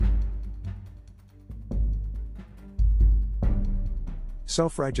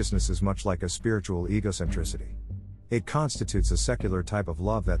Self-righteousness is much like a spiritual egocentricity. It constitutes a secular type of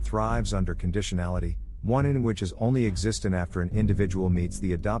love that thrives under conditionality, one in which is only existent after an individual meets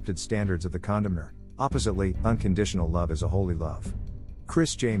the adopted standards of the condemner. Oppositely, unconditional love is a holy love.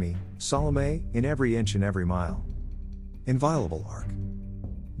 Chris Jamie, Salome, in every inch and every mile. Inviolable arc.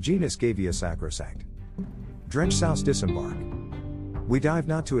 Genus Gavia sacrosanct. Drench Saus disembark. We dive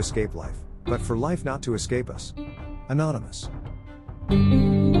not to escape life, but for life not to escape us. Anonymous.